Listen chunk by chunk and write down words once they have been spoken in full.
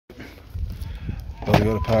About to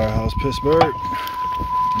go to Powerhouse, Pittsburgh.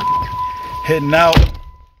 Heading out.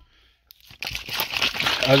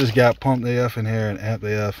 I just got pumped AF in here and amped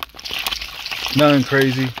AF. Nothing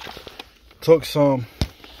crazy. Took some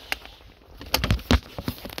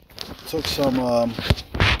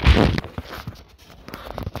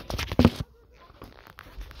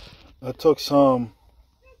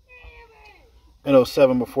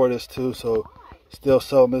N07 before this too, so still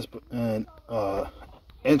selling this and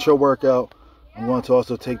intro workout. I'm going to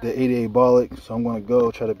also take the 88 Bollock, so I'm going to go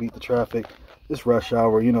try to beat the traffic. It's rush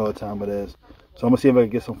hour, you know what time it is. So I'm going to see if I can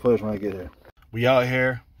get some footage when I get here. We out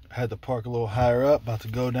here. I had to park a little higher up, about to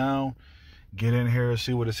go down, get in here,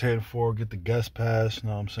 see what it's heading for, get the guest pass, you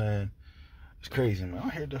know what I'm saying? It's crazy, man.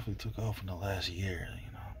 Our hair definitely took off in the last year,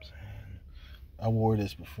 you know what I'm saying? I wore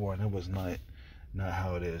this before, and it was not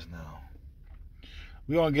how it is now.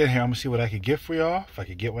 We gonna get here. I'm gonna see what I could get for y'all. If I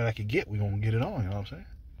could get what I could get, we gonna get it on, you know what I'm saying?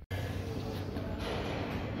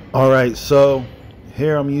 Alright, so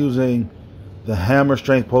here I'm using the hammer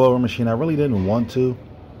strength pullover machine. I really didn't want to.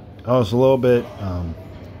 I was a little bit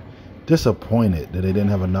disappointed that they didn't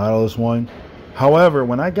have a Nautilus one. However,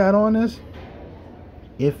 when I got on this,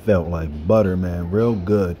 it felt like butter, man. Real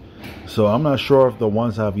good. So I'm not sure if the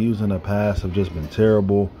ones I've used in the past have just been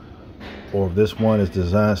terrible, or if this one is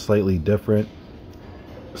designed slightly different.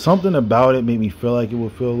 Something about it made me feel like it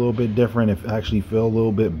would feel a little bit different, if actually feel a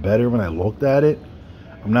little bit better when I looked at it.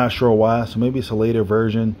 I'm not sure why, so maybe it's a later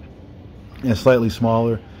version and slightly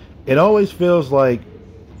smaller. It always feels like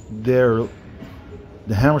the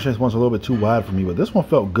hammer strength one's a little bit too wide for me, but this one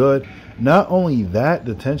felt good. Not only that,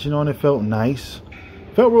 the tension on it felt nice,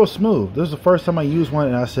 felt real smooth. This is the first time I used one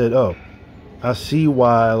and I said, oh, I see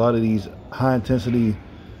why a lot of these high intensity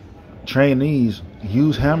trainees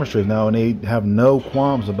use hammer strength now, and they have no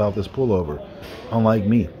qualms about this pullover, unlike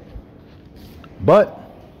me. But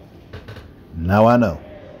now I know.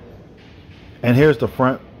 And here's the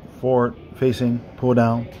front forward facing pull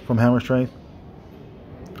down from hammer strength.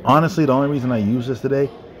 Honestly, the only reason I use this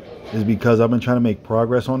today is because I've been trying to make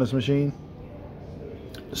progress on this machine.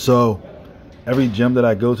 So every gym that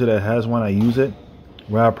I go to that has one, I use it.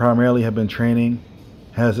 Where I primarily have been training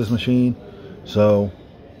has this machine. So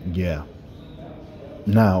yeah.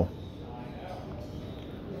 Now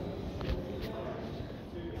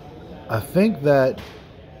I think that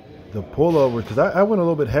the pullover, because I went a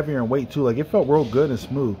little bit heavier in weight too, like it felt real good and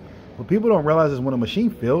smooth. What people don't realize is when a machine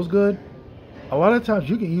feels good, a lot of times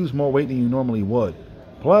you can use more weight than you normally would.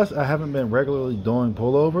 Plus, I haven't been regularly doing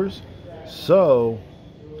pullovers, so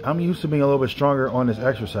I'm used to being a little bit stronger on this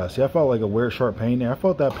exercise. See, I felt like a weird sharp pain there. I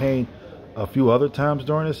felt that pain a few other times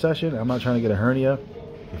during this session. I'm not trying to get a hernia.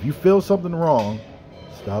 If you feel something wrong,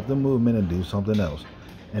 stop the movement and do something else.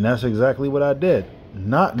 And that's exactly what I did.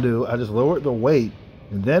 I just lowered the weight.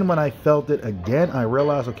 And then when I felt it again, I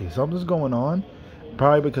realized, okay, something's going on.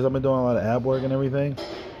 Probably because I've been doing a lot of ab work and everything.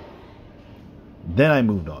 Then I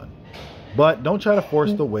moved on. But don't try to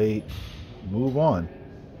force the weight. Move on.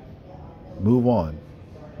 Move on.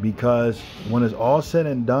 Because when it's all said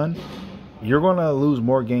and done, you're going to lose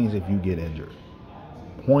more gains if you get injured.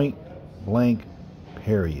 Point blank,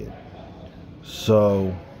 period.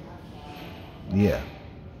 So, yeah.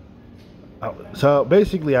 So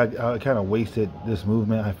basically, I kind of wasted this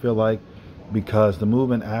movement, I feel like, because the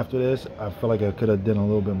movement after this, I feel like I could have done a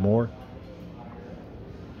little bit more,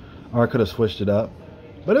 or I could have switched it up.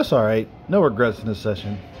 But it's all right. No regrets in this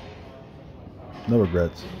session. No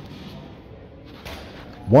regrets.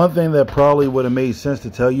 One thing that probably would have made sense to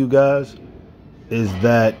tell you guys is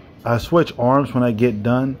that I switch arms when I get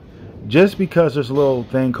done, just because there's a little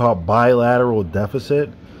thing called bilateral deficit.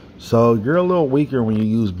 So you're a little weaker when you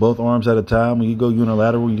use both arms at a time. When you go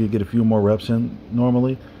unilateral, you get a few more reps in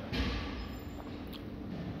normally.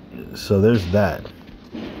 So there's that.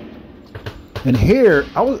 And here,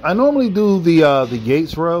 I normally do the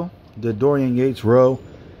Yates row, the Dorian Yates row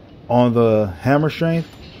on the hammer strength.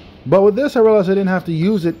 But with this, I realized I didn't have to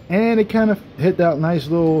use it, and it kind of hit that nice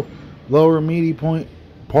little lower meaty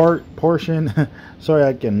portion. Sorry,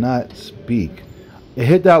 I cannot speak. It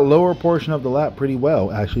hit that lower portion of the lat pretty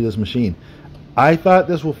well, actually, this machine. I thought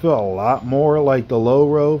this would feel a lot more like the low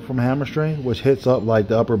row from hammer strength, which hits up like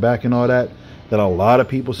the upper back and all that a lot of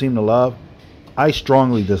people seem to love. I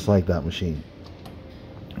strongly dislike that machine.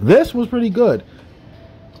 This was pretty good.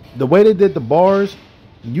 The way they did the bars,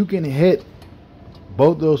 you can hit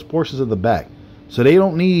both those portions of the back. So they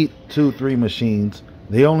don't need 2-3 machines.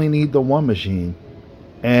 They only need the one machine.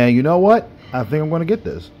 And you know what? I think I'm going to get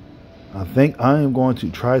this. I think I am going to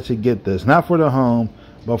try to get this. Not for the home,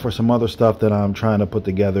 but for some other stuff that I'm trying to put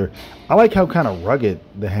together. I like how kind of rugged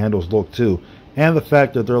the handles look too. and the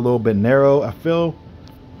fact that they're a little bit narrow,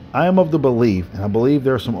 I am of the belief, and I believe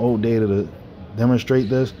there's some old data to demonstrate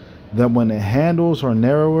this, that when the handles are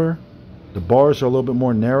narrower, the bars are a little bit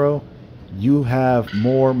more narrow, you have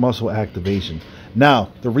more muscle activation. Now,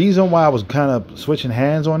 the reason why I was kind of switching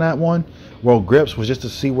hands on that one, well, grips, was just to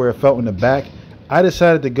see where it felt in the back. I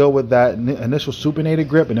decided to go with that initial supinated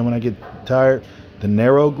grip, and then when I get tired, the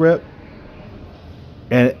narrow grip,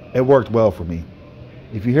 and it worked well for me.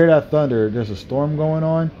 If you hear that thunder, there's a storm going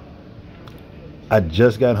on. I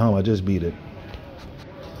just got home. I just beat it.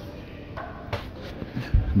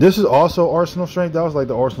 This is also Arsenal Strength. That was like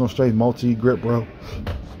the Arsenal Strength multi-grip, bro.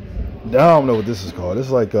 I don't know what this is called. This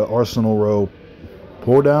is like an Arsenal row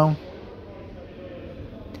pull down.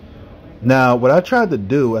 Now, what I tried to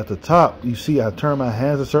do at the top, you see I turn my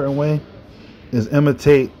hands a certain way, is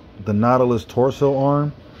imitate the Nautilus torso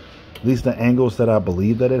arm. At least the angles that I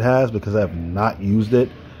believe that it has, because I have not used it.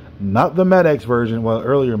 Not the MedX version, well,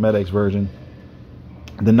 earlier MedX version.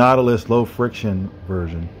 The Nautilus low friction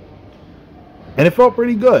version. And it felt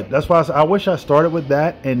pretty good. That's why I wish I started with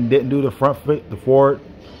that and didn't do the forward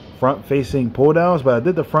front facing pull downs, but I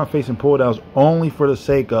did the front facing pull downs only for the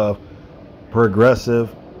sake of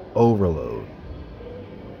progressive overload.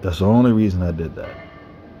 That's the only reason I did that.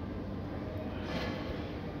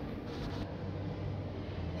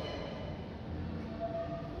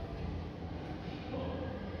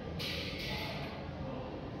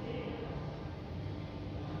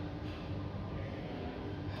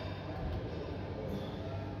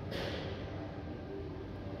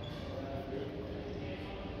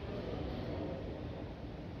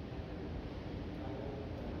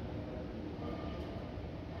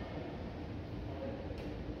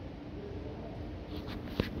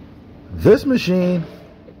 This machine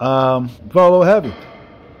felt a little heavy.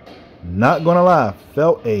 Not gonna lie,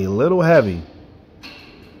 felt a little heavy.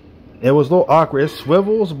 It was a little awkward. It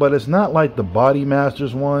swivels, but it's not like the Body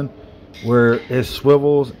Masters one where it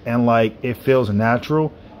swivels and like it feels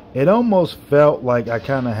natural. It almost felt like I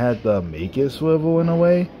kind of had to make it swivel in a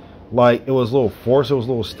way. Like it was a little forced, it was a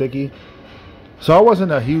little sticky. So I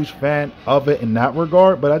wasn't a huge fan of it in that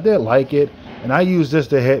regard, but I did like it. And I used this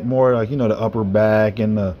to hit more like, you know, the upper back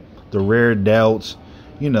and the rear delts,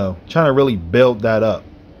 you know, trying to really build that up.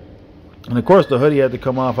 And of course the hoodie had to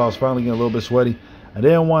come off. I was finally getting a little bit sweaty. I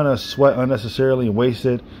didn't want to sweat unnecessarily and waste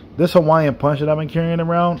it. This Hawaiian Punch that I've been carrying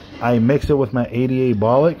around, I mixed it with my 88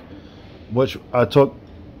 Bollock, which I took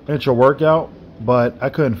intra workout, but I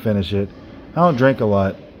couldn't finish it. I don't drink a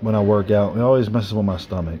lot when I work out. It always messes with my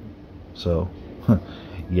stomach. So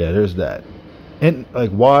yeah, there's that. And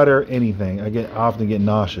like water, anything, I often get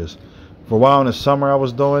nauseous. For a while in the summer I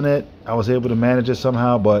was doing it. I was able to manage it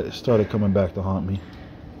somehow, but it started coming back to haunt me.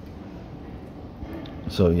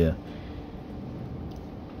 So yeah.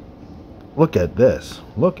 Look at this.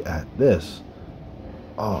 Look at this.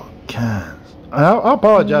 Oh, cans. I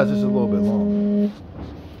apologize, this is a little bit long.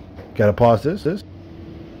 Gotta pause this.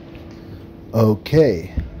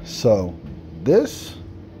 Okay. So this,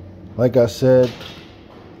 like I said,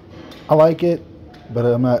 I like it, but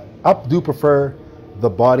I do prefer the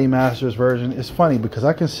Body Masters version. It's funny because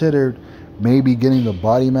I considered maybe getting the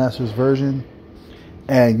Body Masters version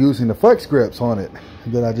and using the flex grips on it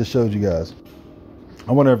that I just showed you guys.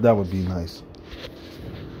 I wonder if that would be nice.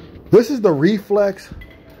 This is the Reflex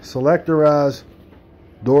Selectorized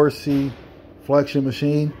Dorsey Flexion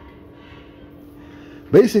Machine.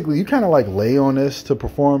 Basically, you kind of like lay on this to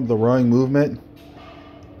perform the rowing movement.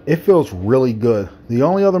 It feels really good. The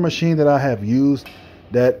only other machine that I have used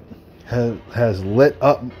that has lit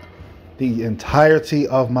up the entirety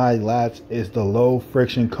of my lats is the low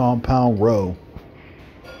friction compound row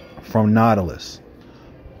from Nautilus,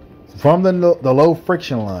 from the low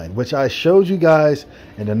friction line, which I showed you guys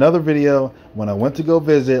in another video when I went to go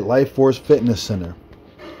visit Life Force Fitness Center.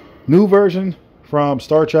 New version from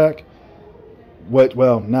Star Trek, what,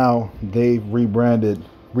 well, now they've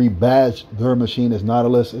rebadged their machine as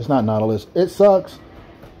Nautilus. It's not Nautilus. It sucks.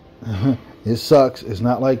 It sucks. It's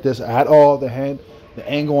not like this at all. The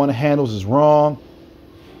angle on the handles is wrong.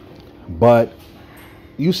 But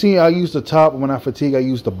you see, I use the top. When I fatigue, I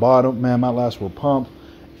use the bottom. Man, my lats were pumped.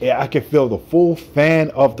 Yeah, I can feel the full fan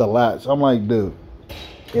of the lats. I'm like, dude,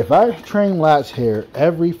 if I train lats here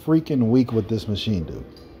every freaking week with this machine, dude,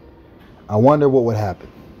 I wonder what would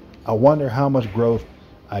happen. I wonder how much growth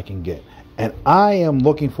I can get. And I am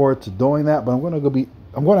looking forward to doing that, but I'm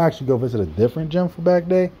going to actually go visit a different gym for back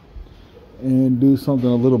day and do something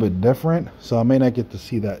a little bit different. So I may not get to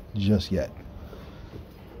see that just yet.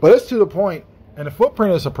 But it's to the point, and the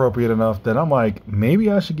footprint is appropriate enough that I'm like, maybe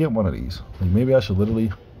I should get one of these. Like maybe I should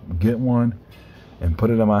literally get one and put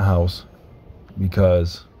it in my house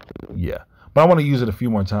because, yeah. But I want to use it a few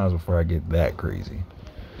more times before I get that crazy.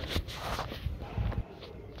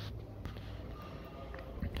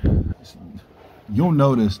 You'll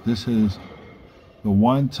notice this is the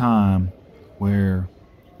one time where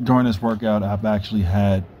during this workout I've actually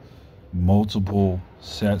had multiple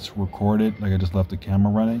sets recorded. Like I just left the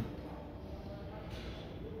camera running.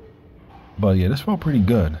 But yeah, this felt pretty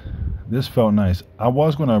good. This felt nice. I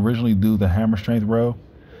was going to originally do the hammer strength row.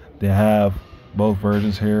 They have both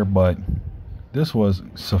versions here, but this was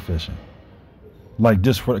sufficient. Like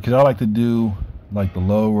just for, because I like to do like the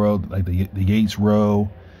low row, like the Yates row,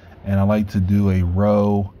 and I like to do a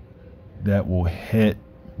row that will hit,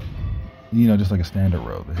 you know, just like a standard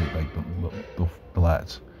row that hit like the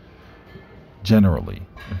lats. Generally,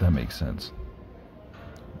 if that makes sense.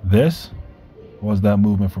 This was that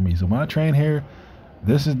movement for me. So when I train here,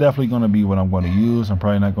 this is definitely going to be what I'm going to use. I'm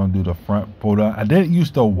probably not going to do the front pull down. I didn't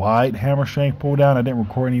use the wide hammer strength pull down. I didn't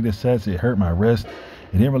record any of the sets. It hurt my wrist.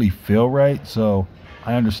 It didn't really feel right. So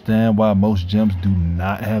I understand why most gyms do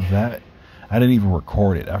not have that. I didn't even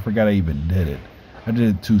record it. I forgot I even did it. I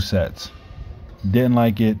did 2 sets. Didn't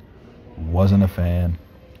like it. Wasn't a fan.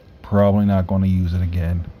 Probably not going to use it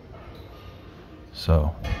again.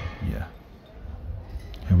 So, yeah.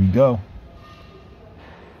 Here we go.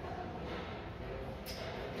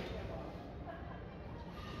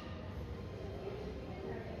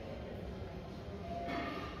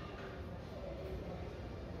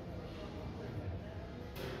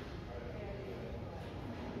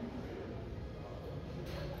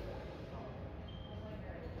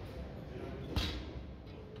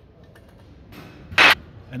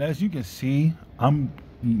 And as you can see, I'm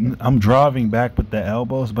driving back with the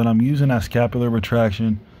elbows, but I'm using that scapular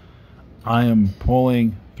retraction. I am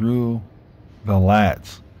pulling through the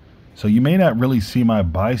lats. So you may not really see my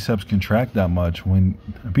biceps contract that much. When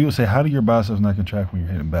people say, how do your biceps not contract when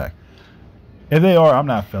you're hitting back? If they are, I'm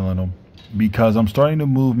not feeling them, because I'm starting the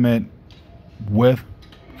movement with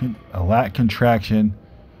a lat contraction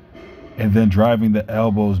and then driving the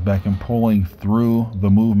elbows back and pulling through the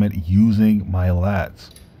movement using my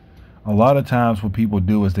lats. A lot of times what people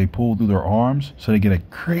do is they pull through their arms, so they get a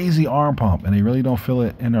crazy arm pump and they really don't feel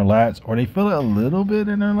it in their lats, or they feel it a little bit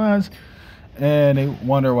in their lats and they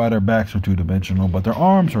wonder why their backs are 2-dimensional, but their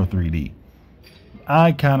arms are 3D.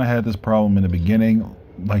 I kind of had this problem in the beginning,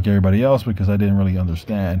 like everybody else, because I didn't really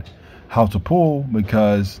understand how to pull,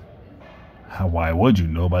 because why would you?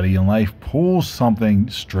 Nobody in life pulls something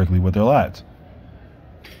strictly with their lats.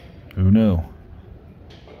 Who knew?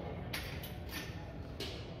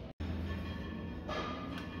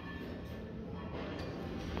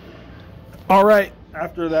 All right,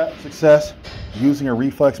 after that success using a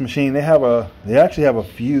reflex machine, they actually have a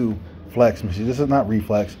few flex machines. This is not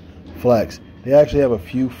reflex, flex. They actually have a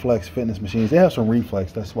few flex fitness machines. They have some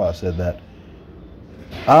reflex, that's why I said that.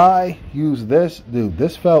 I use this, dude,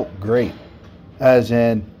 this felt great. As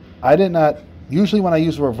in, I did not, usually when I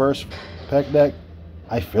use a reverse pec deck,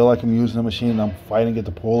 I feel like I'm using a machine, I'm fighting it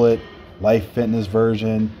to pull it. Life fitness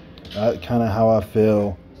version, kind of how I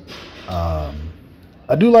feel.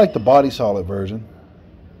 I do like the body solid version,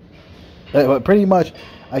 but pretty much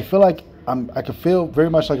I feel like I can feel very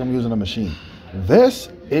much like I'm using a machine. This,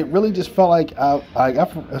 it really just felt like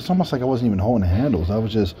it's almost like I wasn't even holding the handles. I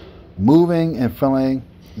was just moving and feeling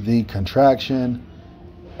the contraction,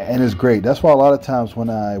 and it's great. That's why a lot of times when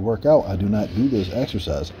I work out, I do not do this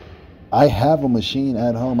exercise. I have a machine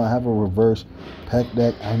at home. I have a reverse pec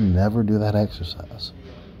deck. I never do that exercise.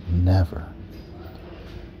 Never.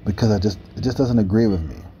 Because it just doesn't agree with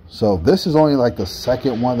me. So this is only like the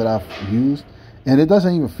second one that I've used, and it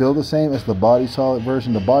doesn't even feel the same as the body solid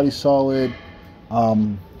version. The body solid,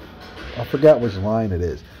 I forgot which line it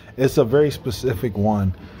is. It's a very specific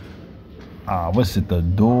one. What's it, the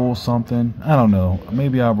dual something? I don't know.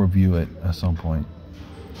 Maybe I'll review it at some point.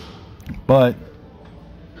 But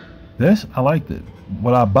this, I liked it.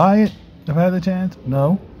 Would I buy it if I had the chance?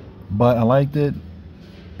 No. But I liked it.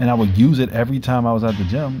 And I would use it every time I was at the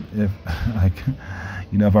gym. If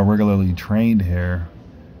if I regularly trained here,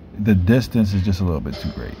 the distance is just a little bit too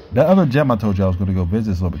great. That other gym I told you I was going to go visit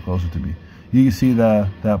is a little bit closer to me. You can see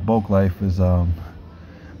that bulk life is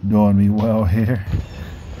doing me well here.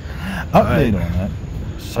 Update on that.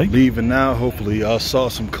 Psych. Leaving now. Hopefully y'all saw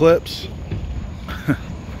some clips. All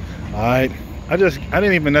right. I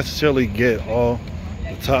didn't even necessarily get all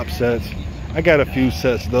the top sets. I got a few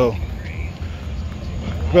sets though.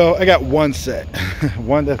 Well, I got one set,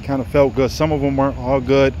 one that kind of felt good. Some of them weren't all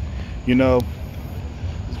good. You know,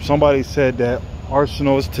 somebody said that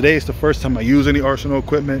Arsenal, today is the first time I use any Arsenal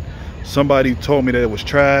equipment. Somebody told me that it was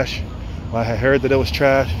trash. I had heard that it was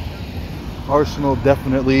trash. Arsenal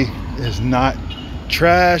definitely is not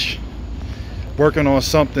trash. Working on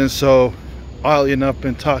something. So oddly enough,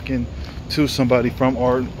 been talking to somebody from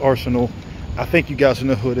Arsenal. I think you guys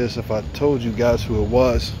know who it is if I told you guys who it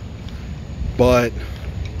was, but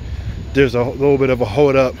there's a little bit of a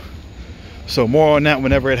hold up. So more on that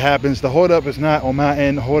whenever it happens. The hold up is not on my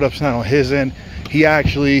end, the hold up's not on his end. He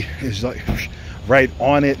actually is like right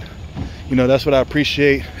on it. You know, that's what I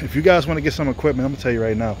appreciate. If you guys want to get some equipment, I'm gonna tell you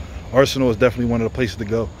right now, Arsenal is definitely one of the places to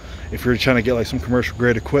go if you're trying to get like some commercial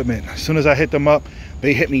grade equipment. As soon as I hit them up,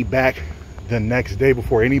 they hit me back the next day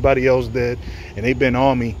before anybody else did, and they've been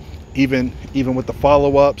on me even with the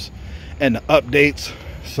follow-ups and the updates.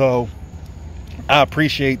 So I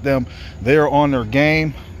appreciate them. They are on their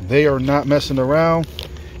game. They are not messing around.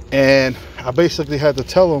 And I basically had to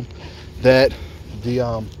tell them that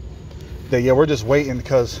yeah, we're just waiting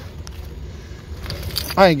because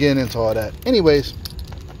I ain't getting into all that. Anyways,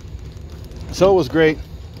 so it was great.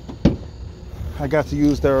 I got to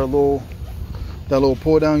use that little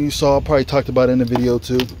pull down you saw. I probably talked about it in the video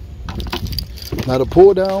too. Now the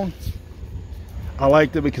pull down, I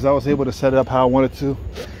liked it because I was able to set it up how I wanted to.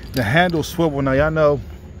 The handle swivel. Now y'all know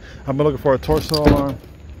I've been looking for a torso arm,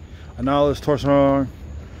 a Nautilus torso arm,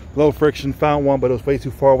 low friction. Found one, but it was way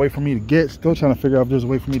too far away for me to get. Still trying to figure out if there's a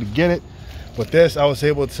way for me to get it. But this, I was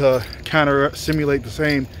able to kind of simulate the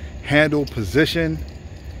same handle position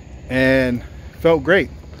and felt great.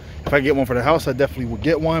 If I get one for the house, I definitely would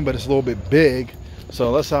get one, but it's a little bit big. So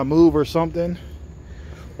unless I move or something,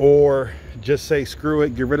 or just say screw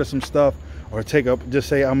it, get rid of some stuff, or just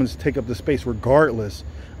say I'm gonna take up the space regardless,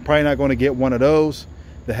 I'm probably not going to get one of those.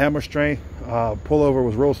 The hammer strength pullover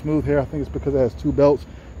was real smooth here. I think it's because it has 2 belts.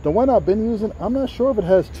 The one I've been using, I'm not sure if it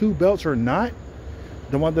has 2 belts or not.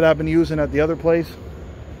 The one that I've been using at the other place,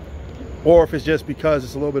 or if it's just because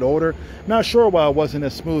it's a little bit older. Not sure why it wasn't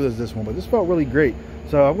as smooth as this one, but this felt really great.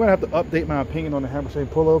 So I'm gonna have to update my opinion on the hammer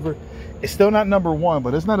strength pullover. It's still not #1,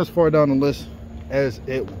 but it's not as far down the list as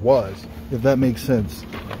it was, if that makes sense.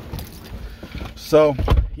 So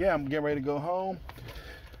yeah, I'm getting ready to go home.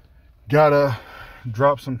 Gotta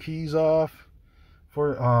drop some keys off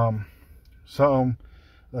for something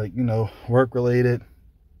like, you know, work related.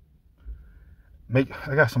 I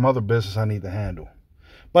got some other business I need to handle.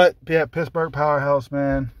 But yeah, Pittsburgh Powerhouse,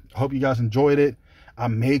 man. Hope you guys enjoyed it. I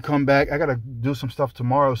may come back. I gotta do some stuff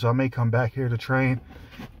tomorrow, so I may come back here to train.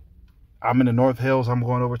 I'm in the North Hills. I'm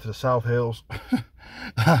going over to the South Hills.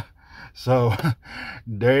 So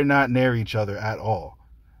they're not near each other at all.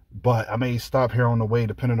 But I may stop here on the way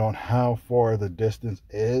depending on how far the distance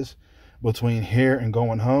is between here and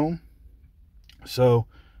going home. So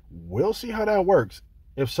we'll see how that works.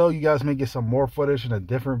 If so, you guys may get some more footage in a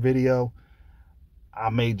different video. I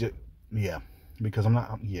may just, yeah, because I'm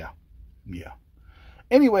not, yeah.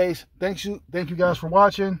 Anyways, thank you guys for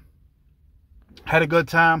watching. Had a good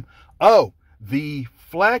time. Oh, the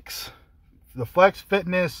Flex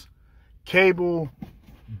Fitness cable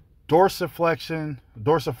dorsiflex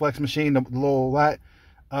machine, the little lat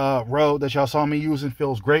row that y'all saw me using,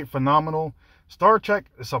 feels great, phenomenal. Star Trek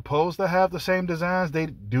is supposed to have the same designs. They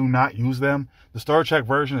do not use them. The Star Trek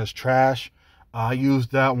version is trash. I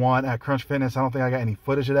used that one at Crunch Fitness. I don't think I got any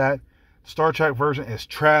footage of that. Star Trek version is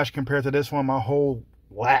trash compared to this one. My whole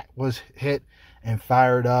lat was hit and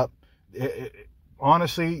fired up.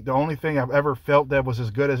 Honestly, the only thing I've ever felt that was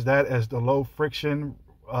as good as that as the low friction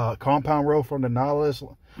compound row from the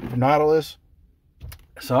Nautilus.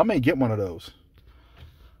 So I may get one of those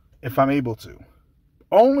if I'm able to.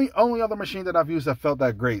 Only other machine that I've used that felt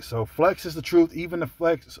that great. So Flex is the truth. Even the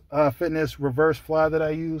Flex Fitness reverse fly that I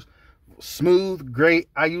use, smooth, great.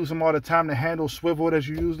 I use them all the time. The handle swiveled as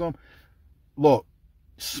you use them. Look,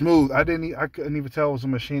 smooth. I couldn't even tell it was a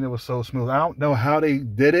machine that was so smooth. I don't know how they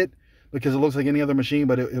did it because it looks like any other machine,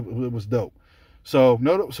 but it was dope. So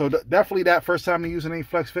definitely that first time using any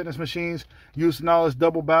Flex Fitness machines, using all this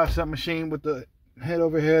double bicep machine with the head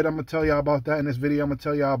over head. I'm gonna tell y'all about that in this video. I'm gonna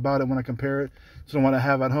tell y'all about it when I compare it to the one I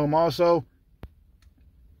have at home also.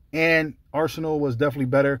 And Arsenal was definitely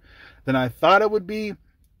better than I thought it would be,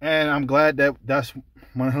 and I'm glad that that's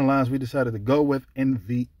one of the lines we decided to go with in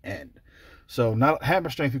the end. So not hammer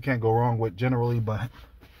strength you can't go wrong with generally, but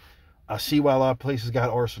I see why a lot of places got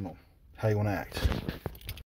Arsenal. How you want to act?